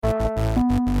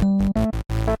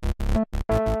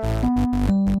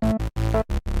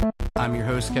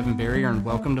host, Kevin Berrier, and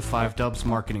welcome to 5 Dubs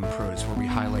Marketing Pros, where we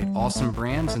highlight awesome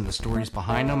brands and the stories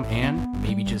behind them, and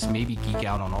maybe just maybe geek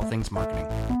out on all things marketing.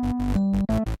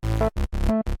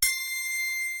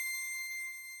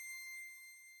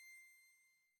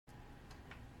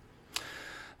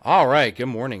 All right, good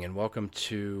morning, and welcome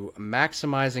to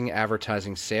Maximizing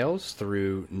Advertising Sales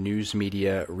through News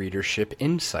Media Readership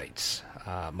Insights.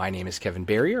 My name is Kevin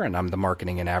Berrier, and I'm the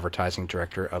Marketing and Advertising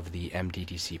Director of the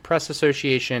MDDC Press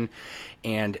Association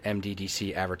and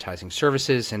MDDC Advertising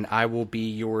Services, and I will be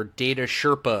your data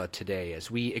Sherpa today as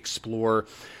we explore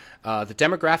the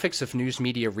demographics of news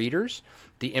media readers,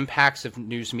 the impacts of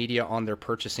news media on their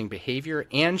purchasing behavior,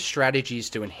 and strategies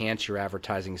to enhance your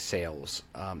advertising sales.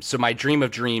 So my dream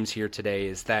of dreams here today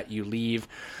is that you leave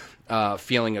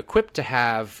feeling equipped to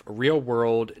have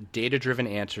real-world, data-driven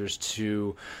answers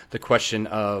to the question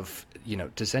of,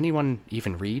 does anyone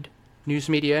even read news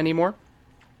media anymore?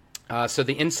 So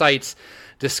the insights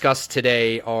discussed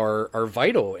today are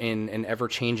vital in an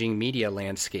ever-changing media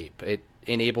landscape. It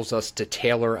enables us to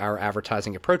tailor our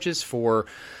advertising approaches for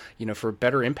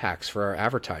better impacts for our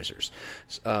advertisers.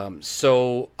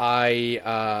 So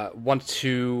I want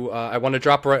to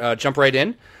jump right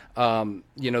in.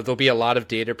 There'll be a lot of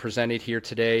data presented here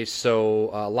today,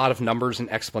 so a lot of numbers and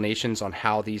explanations on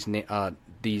how these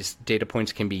data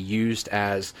points can be used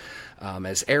as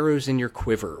arrows in your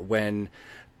quiver when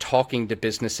talking to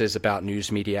businesses about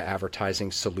news media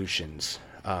advertising solutions.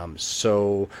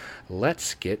 So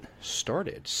let's get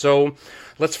started. So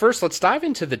let's dive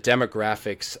into the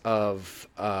demographics of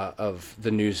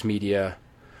the news media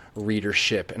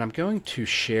readership, and I'm going to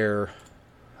share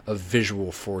a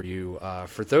visual for you.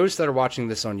 For those that are watching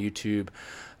this on YouTube,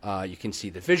 you can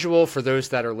see the visual. For those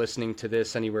that are listening to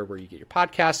this anywhere where you get your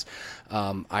podcasts,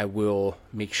 I will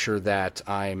make sure that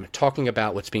I'm talking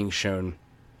about what's being shown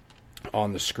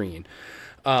on the screen.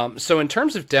 So in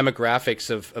terms of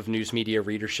demographics of news media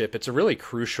readership, it's a really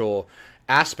crucial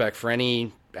aspect for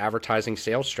any advertising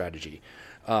sales strategy.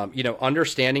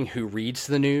 Understanding who reads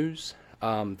the news,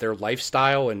 their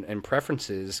lifestyle and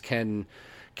preferences can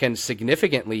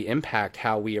significantly impact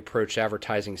how we approach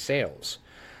advertising sales.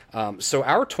 So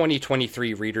our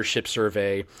 2023 readership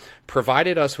survey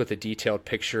provided us with a detailed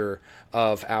picture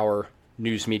of our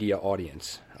news media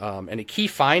audience. And a key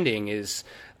finding is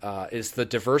the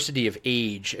diversity of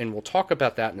age, and we'll talk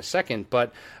about that in a second.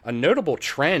 But a notable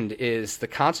trend is the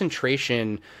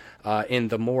concentration in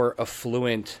the more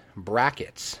affluent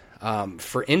brackets.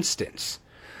 For instance,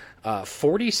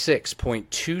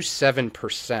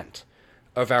 46.27%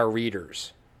 of our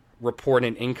readers report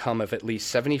an income of at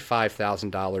least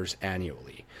 $75,000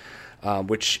 annually,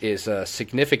 which is a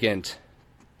significant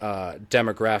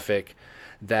demographic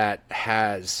that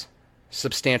has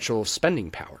substantial spending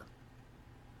power.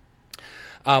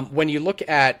 When you look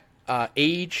at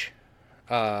age,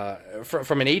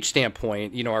 from an age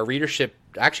standpoint, our readership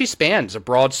actually spans a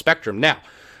broad spectrum. Now,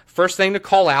 first thing to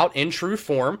call out, in true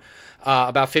form,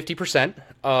 about 50%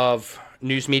 of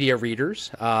news media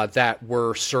readers that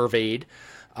were surveyed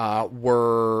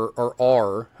were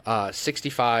or are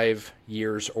 65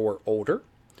 years or older.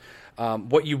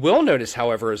 What you will notice,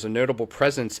 however, is a notable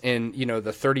presence in,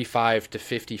 the 35 to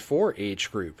 54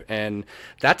 age group. And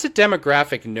that's a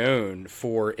demographic known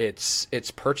for its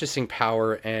purchasing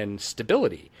power and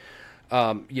stability.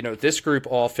 This group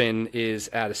often is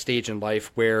at a stage in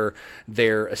life where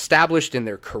they're established in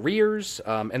their careers,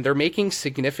 and they're making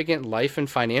significant life and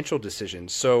financial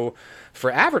decisions. So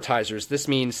for advertisers, this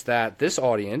means that this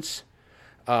audience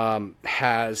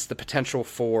has the potential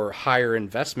for higher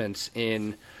investments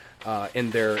in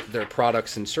their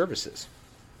products and services.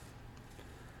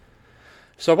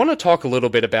 So I want to talk a little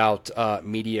bit about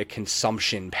media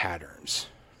consumption patterns.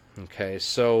 Okay,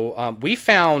 so we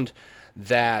found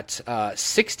that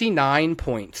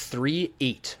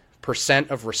 69.38%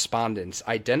 of respondents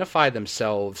identify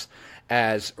themselves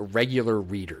as regular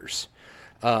readers.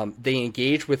 They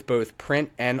engage with both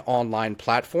print and online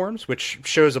platforms, which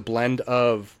shows a blend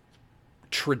of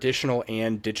traditional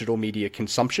and digital media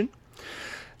consumption.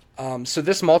 So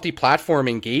this multi-platform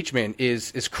engagement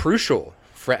is crucial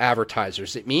for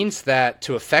advertisers. It means that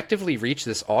to effectively reach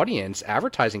this audience,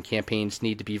 advertising campaigns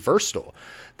need to be versatile.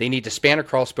 They need to span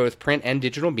across both print and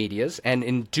digital medias, and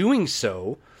in doing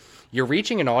so, you're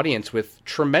reaching an audience with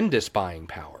tremendous buying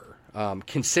power,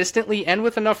 consistently and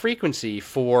with enough frequency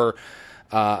for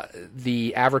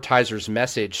the advertiser's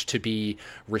message to be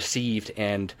received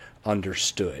and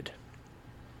understood.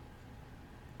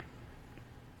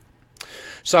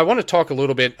 So I want to talk a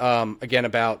little bit again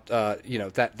about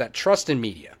that trust in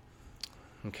media.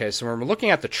 Okay, so when we're looking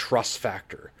at the trust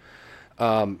factor,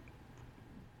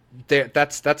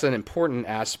 that's an important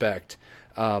aspect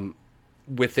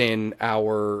within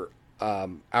our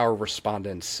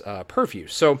respondents' purview.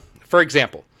 So, for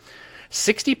example,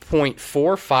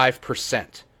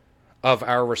 60.45% of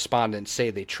our respondents say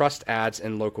they trust ads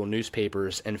in local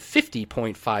newspapers, and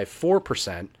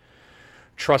 50.54%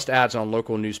 trust ads on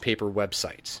local newspaper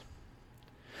websites.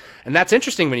 And that's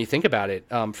interesting when you think about it,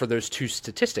 for those two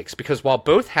statistics, because while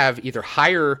both have either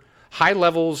high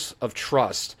levels of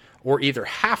trust, or either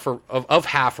half of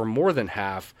half or more than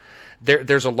half,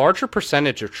 there's a larger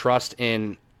percentage of trust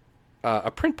in a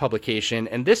print publication,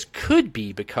 and this could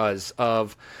be because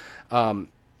of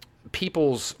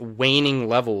people's waning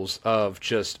levels of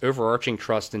just overarching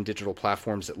trust in digital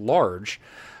platforms at large,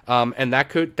 and that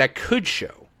could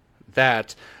show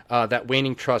that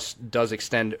waning trust does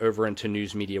extend over into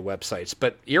news media websites.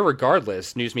 But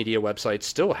irregardless, news media websites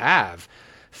still have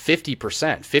 50%,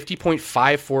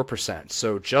 50.54%.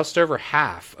 So just over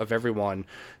half of everyone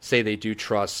say they do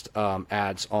trust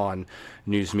ads on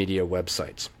news media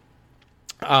websites.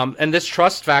 And this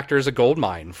trust factor is a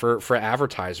goldmine for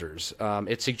advertisers.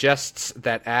 It suggests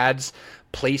that ads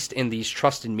placed in these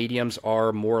trusted mediums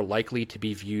are more likely to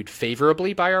be viewed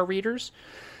favorably by our readers.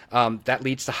 That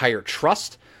leads to higher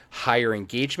trust, higher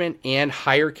engagement, and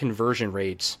higher conversion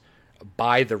rates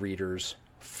by the readers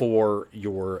for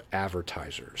your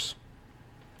advertisers.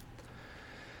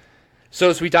 So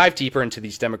as we dive deeper into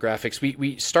these demographics,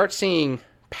 we start seeing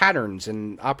patterns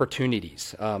and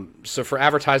opportunities. So for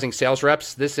advertising sales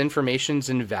reps, this information is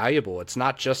invaluable. It's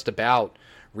not just about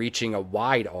reaching a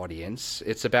wide audience.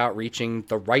 It's about reaching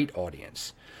the right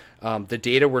audience. The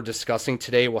data we're discussing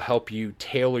today will help you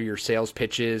tailor your sales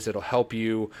pitches. It'll help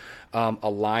you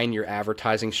align your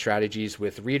advertising strategies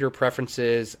with reader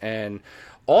preferences, and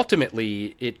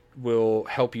ultimately it will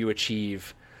help you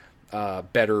achieve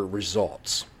better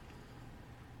results.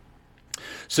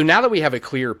 So now that we have a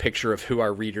clear picture of who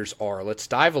our readers are, let's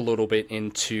dive a little bit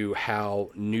into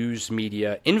how news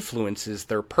media influences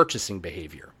their purchasing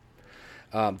behavior.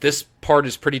 This part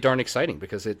is pretty darn exciting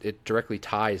because it directly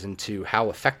ties into how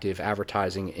effective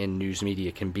advertising in news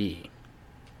media can be.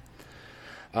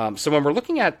 So when we're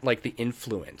looking at like the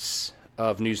influence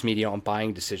of news media on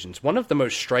buying decisions, one of the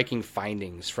most striking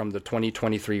findings from the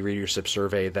 2023 Readership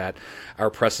survey that our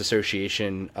press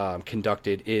association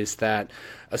conducted is that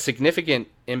a significant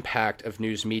impact of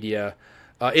news media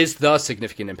of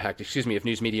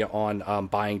news media on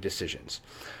buying decisions.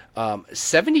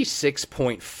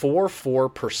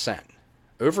 76.44%,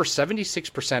 over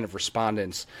 76% of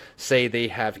respondents say they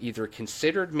have either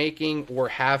considered making or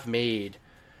have made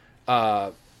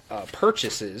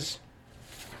purchases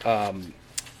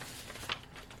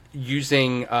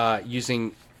using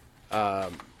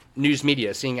news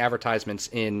media, seeing advertisements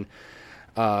in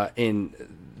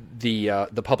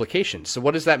the publication. So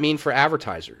what does that mean for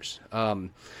advertisers?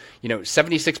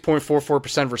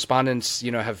 76.44% of respondents,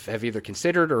 have either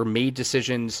considered or made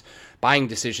buying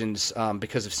decisions,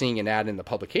 because of seeing an ad in the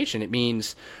publication. It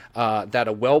means that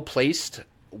a well-placed,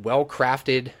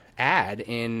 well-crafted ad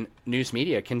in news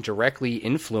media can directly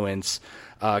influence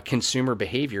consumer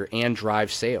behavior and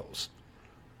drive sales.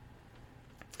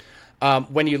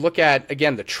 When you look at,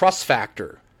 again, the trust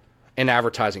factor in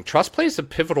advertising, trust plays a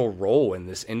pivotal role in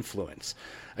this influence.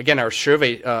 Again, our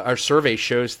survey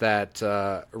shows that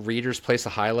readers place a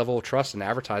high level of trust in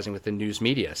advertising within news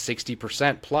media.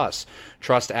 60% plus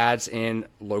trust ads in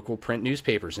local print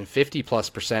newspapers, and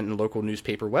 50+% in local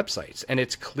newspaper websites. And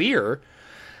it's clear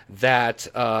that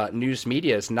news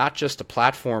media is not just a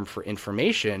platform for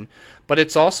information, but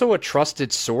it's also a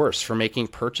trusted source for making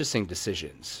purchasing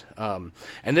decisions. And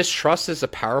this trust is a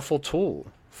powerful tool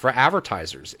for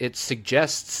advertisers. It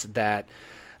suggests that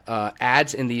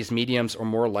ads in these mediums are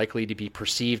more likely to be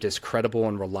perceived as credible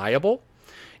and reliable.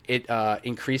 It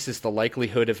increases the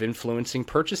likelihood of influencing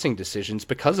purchasing decisions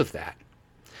because of that.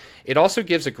 It also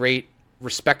gives a great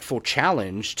respectful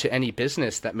challenge to any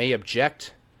business that may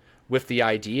object with the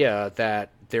idea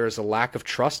that there is a lack of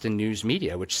trust in news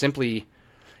media, which simply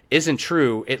isn't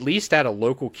true, at least at a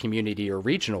local community or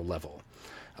regional level.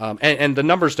 And the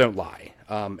numbers don't lie.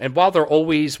 And while there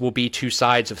always will be two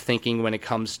sides of thinking when it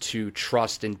comes to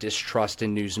trust and distrust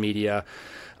in news media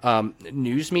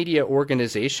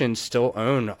organizations still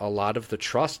own a lot of the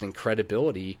trust and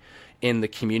credibility in the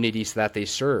communities that they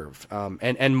serve,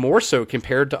 and more so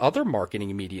compared to other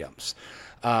marketing mediums.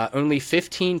 Only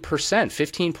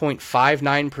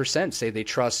 15.59% say they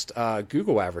trust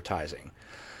Google advertising.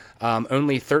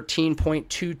 Only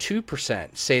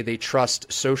 13.22% say they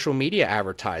trust social media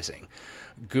advertising.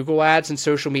 Google ads and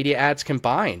social media ads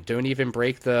combined don't even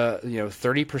break the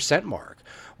 30% mark.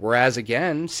 Whereas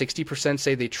again, 60%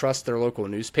 say they trust their local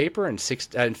newspaper, and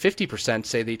 50%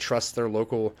 say they trust their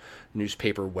local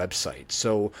newspaper website.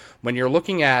 So when you're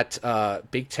looking at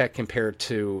big tech compared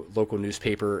to local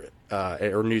newspaper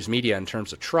or news media in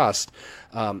terms of trust,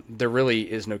 there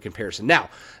really is no comparison.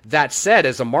 Now, that said,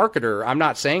 as a marketer, I'm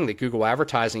not saying that Google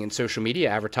advertising and social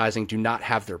media advertising do not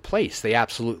have their place. They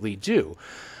absolutely do.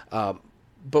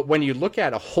 But when you look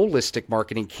at a holistic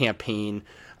marketing campaign,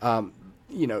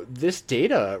 this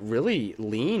data really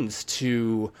leans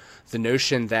to the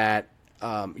notion that,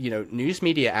 news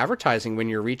media advertising, when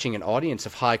you're reaching an audience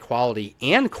of high quality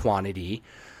and quantity,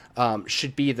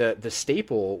 should be the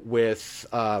staple with,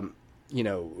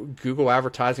 Google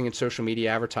advertising and social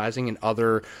media advertising and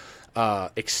other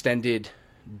extended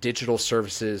digital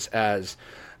services as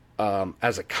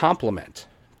a complement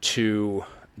to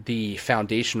the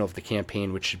foundation of the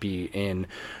campaign, which should be in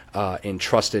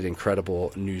trusted and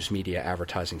credible news media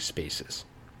advertising spaces.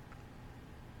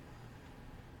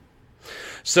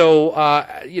 So,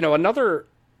 another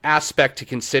aspect to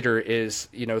consider is,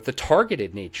 the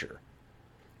targeted nature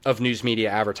of news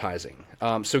media advertising.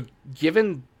 So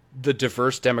given the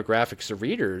diverse demographics of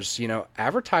readers,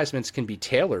 advertisements can be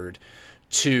tailored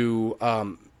to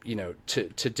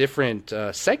different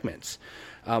segments,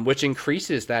 which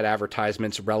increases that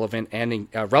advertisement's relevance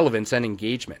and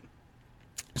engagement.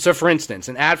 So, for instance,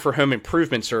 an ad for home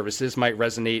improvement services might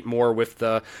resonate more with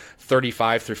the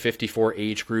 35 through 54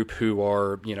 age group who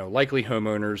are, likely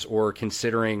homeowners or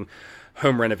considering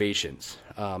home renovations.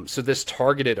 So this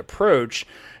targeted approach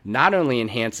not only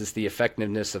enhances the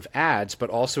effectiveness of ads, but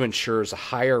also ensures a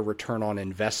higher return on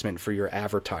investment for your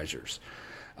advertisers.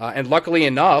 And luckily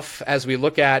enough, as we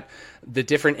look at the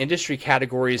different industry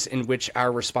categories in which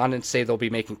our respondents say they'll be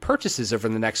making purchases over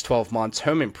the next 12 months,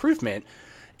 home improvement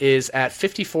is at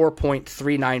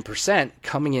 54.39%,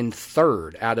 coming in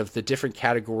third out of the different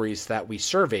categories that we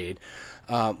surveyed,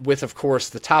 with, of course,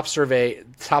 the top survey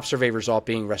result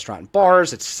being restaurant and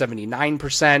bars. It's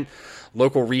 79%.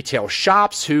 Local retail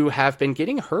shops, who have been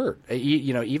getting hurt,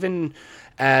 even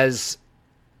as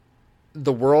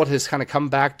the world has kind of come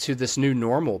back to this new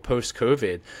normal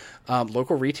post-COVID,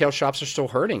 local retail shops are still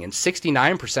hurting. And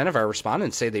 69% of our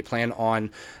respondents say they plan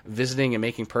on visiting and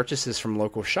making purchases from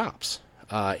local shops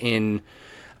in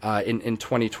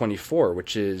 2024,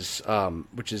 which is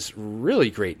really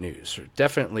great news.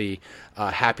 Definitely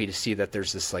happy to see that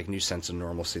there's this new sense of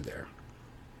normalcy there.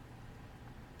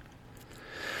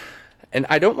 And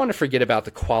I don't want to forget about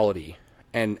the quality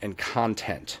and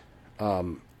content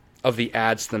of the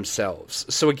ads themselves.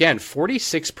 So again,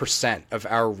 46% of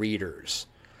our readers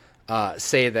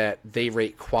say that they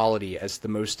rate quality as the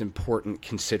most important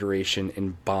consideration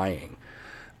in buying.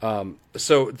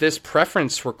 So this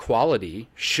preference for quality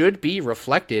should be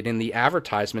reflected in the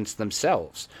advertisements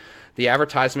themselves. The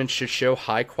advertisements should show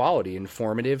high quality,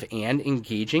 informative, and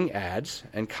engaging ads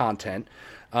and content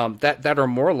that are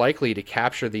more likely to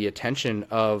capture the attention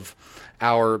of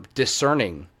our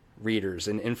discerning readers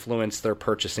and influence their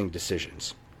purchasing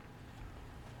decisions.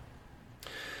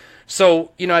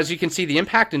 So, as you can see, the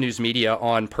impact of news media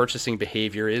on purchasing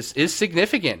behavior is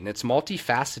significant, and it's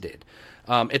multifaceted.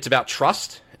 It's about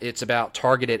trust, it's about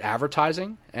targeted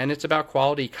advertising, and it's about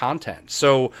quality content.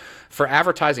 So for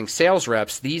advertising sales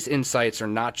reps, these insights are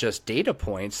not just data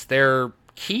points, they're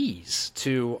keys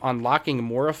to unlocking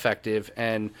more effective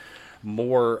and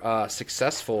more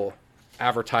successful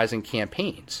advertising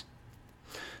campaigns.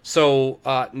 So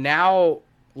now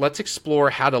let's explore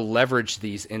how to leverage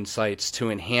these insights to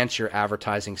enhance your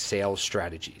advertising sales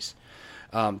strategies.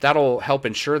 That'll help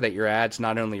ensure that your ads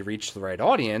not only reach the right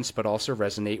audience, but also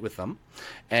resonate with them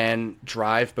and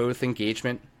drive both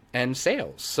engagement and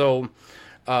sales. So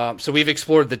we've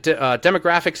explored the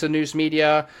demographics of news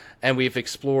media, and we've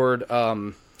explored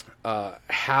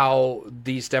how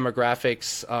these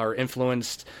demographics are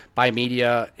influenced by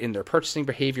media in their purchasing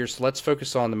behaviors. So let's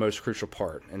focus on the most crucial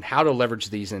part and how to leverage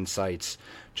these insights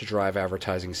to drive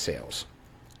advertising sales.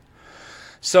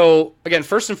 So again,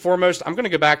 first and foremost, I'm going to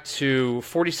go back to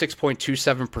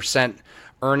 46.27%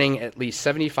 earning at least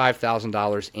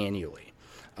 $75,000 annually.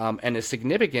 And a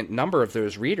significant number of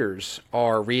those readers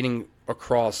are reading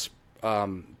across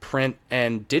print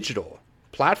and digital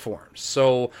platforms.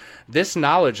 So this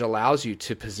knowledge allows you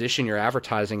to position your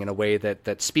advertising in a way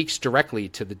that speaks directly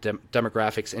to the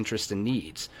demographics' interests and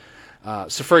needs.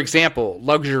 So for example,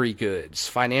 luxury goods,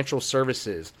 financial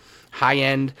services,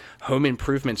 high-end home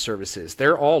improvement services,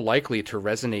 they're all likely to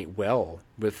resonate well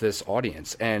with this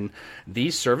audience. And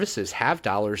these services have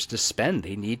dollars to spend.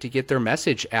 They need to get their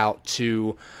message out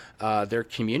to their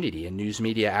community, and news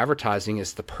media advertising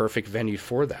is the perfect venue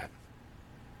for that.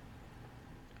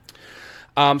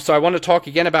 So I want to talk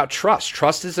again about trust.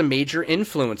 Trust is a major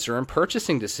influencer in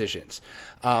purchasing decisions.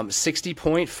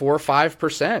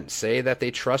 60.45% say that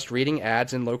they trust reading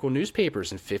ads in local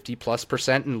newspapers, and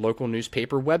 50+% in local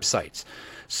newspaper websites.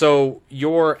 So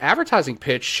your advertising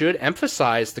pitch should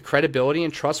emphasize the credibility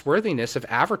and trustworthiness of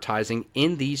advertising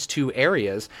in these two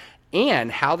areas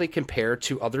and how they compare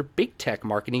to other big tech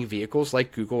marketing vehicles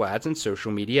like Google Ads and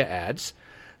social media ads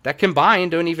that combined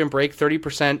don't even break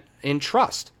 30% in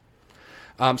trust.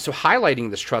 So highlighting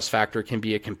this trust factor can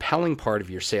be a compelling part of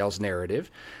your sales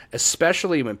narrative,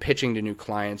 especially when pitching to new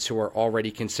clients who are already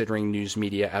considering news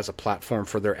media as a platform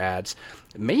for their ads,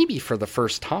 maybe for the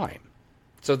first time.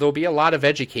 So there'll be a lot of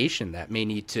education that may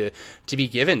need to be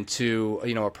given to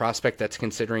a prospect that's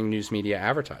considering news media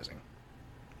advertising.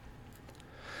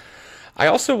 I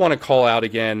also want to call out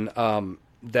again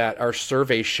that our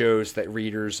survey shows that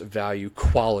readers value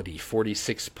quality,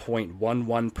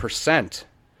 46.11%.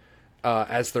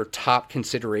 As their top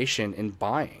consideration in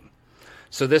buying.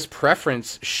 So this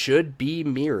preference should be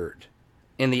mirrored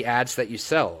in the ads that you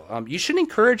sell. You should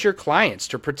encourage your clients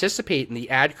to participate in the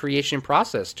ad creation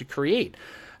process to create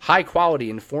high quality,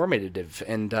 informative,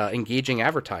 and engaging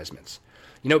advertisements.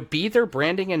 Be their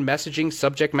branding and messaging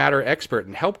subject matter expert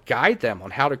and help guide them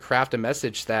on how to craft a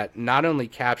message that not only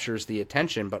captures the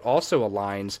attention, but also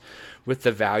aligns with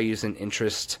the values and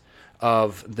interests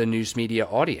of the news media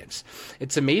audience.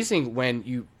 It's amazing when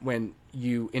you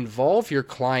involve your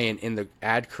client in the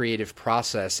ad creative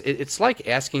process. It's like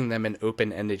asking them an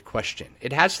open-ended question.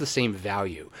 It has the same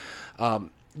value.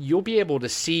 You'll be able to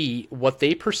see what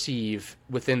they perceive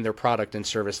within their product and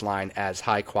service line as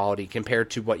high quality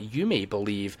compared to what you may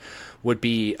believe would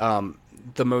be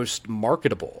the most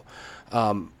marketable.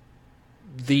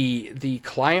 The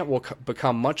client will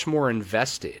become much more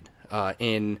invested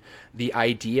in the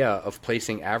idea of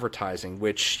placing advertising,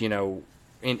 which,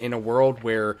 in a world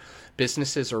where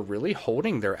businesses are really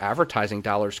holding their advertising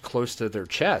dollars close to their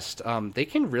chest, they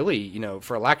can really,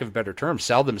 for a lack of a better term,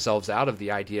 sell themselves out of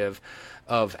the idea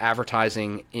of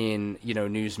advertising in,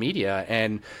 news media.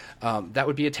 And that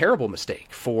would be a terrible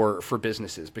mistake for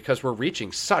businesses, because we're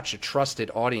reaching such a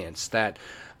trusted audience that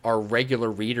are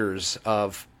regular readers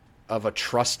of a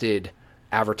trusted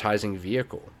advertising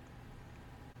vehicle.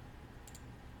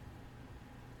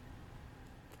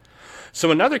 So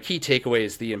another key takeaway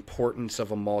is the importance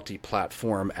of a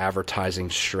multi-platform advertising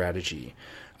strategy.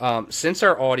 Since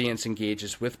our audience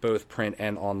engages with both print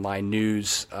and online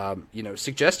news,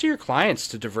 suggest to your clients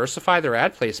to diversify their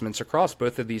ad placements across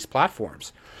both of these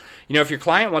platforms. If your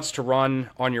client wants to run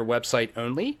on your website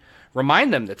only,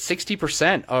 remind them that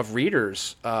 60% of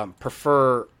readers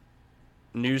prefer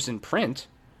news in print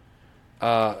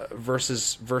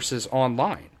versus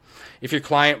online. If your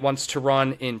client wants to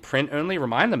run in print only,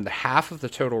 remind them that half of the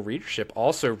total readership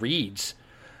also reads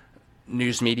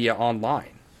news media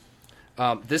online.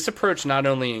 This approach not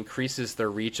only increases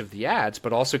their reach of the ads,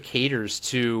 but also caters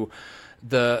to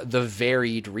the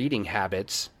varied reading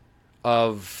habits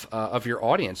of your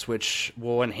audience, which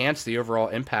will enhance the overall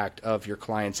impact of your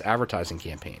client's advertising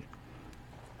campaign.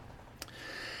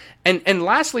 And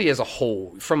lastly, as a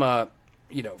whole, from a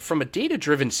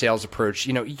data-driven sales approach,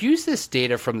 use this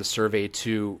data from the survey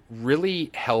to really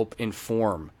help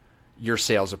inform your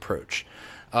sales approach.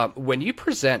 When you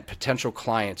present potential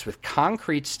clients with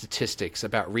concrete statistics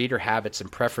about reader habits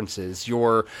and preferences,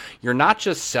 you're not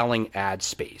just selling ad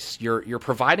space. You're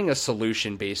providing a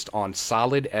solution based on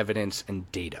solid evidence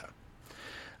and data.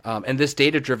 And this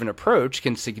data-driven approach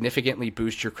can significantly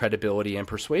boost your credibility and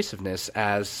persuasiveness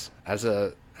as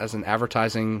an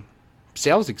advertising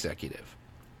sales executive.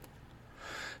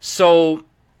 So,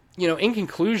 in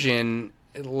conclusion,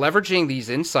 leveraging these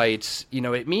insights,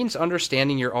 it means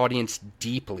understanding your audience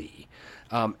deeply,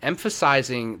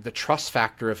 emphasizing the trust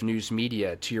factor of news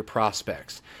media to your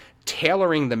prospects,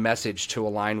 tailoring the message to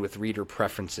align with reader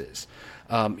preferences,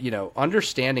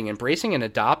 understanding, embracing, and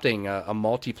adopting a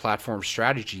multi-platform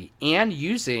strategy, and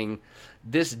using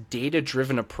this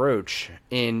data-driven approach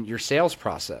in your sales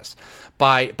process.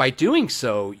 By doing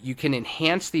so, you can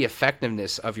enhance the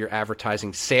effectiveness of your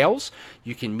advertising sales,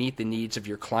 you can meet the needs of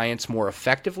your clients more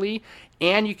effectively,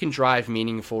 and you can drive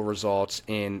meaningful results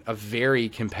in a very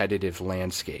competitive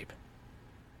landscape.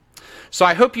 So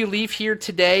I hope you leave here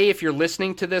today. If you're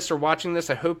listening to this or watching this,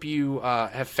 I hope you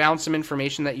have found some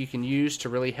information that you can use to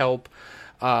really help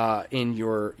in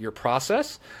your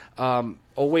process.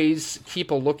 Always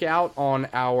keep a lookout on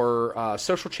our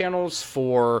social channels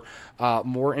for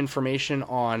more information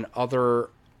on other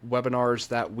webinars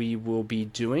that we will be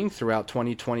doing throughout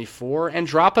 2024, and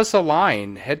drop us a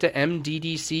line. Head to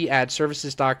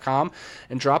mddcadservices.com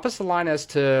and drop us a line as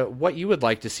to what you would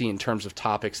like to see in terms of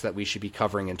topics that we should be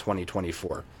covering in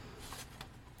 2024.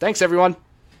 Thanks, everyone.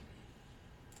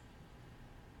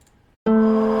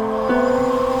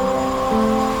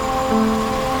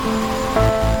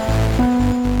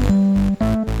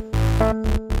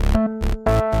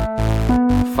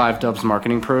 Five Dubs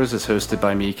Marketing Pros is hosted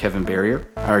by me, Kevin Berrier.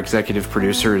 Our executive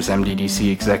producer is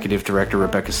MDDC Executive Director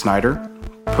Rebecca Snyder.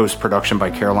 Post-production by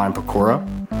Caroline Pecora.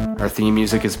 Our theme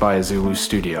music is by Azulu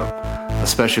Studio. A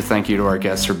special thank you to our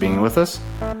guests for being with us.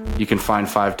 You can find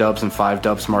Five Dubs and Five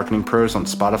Dubs Marketing Pros on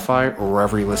Spotify or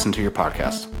wherever you listen to your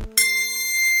podcast.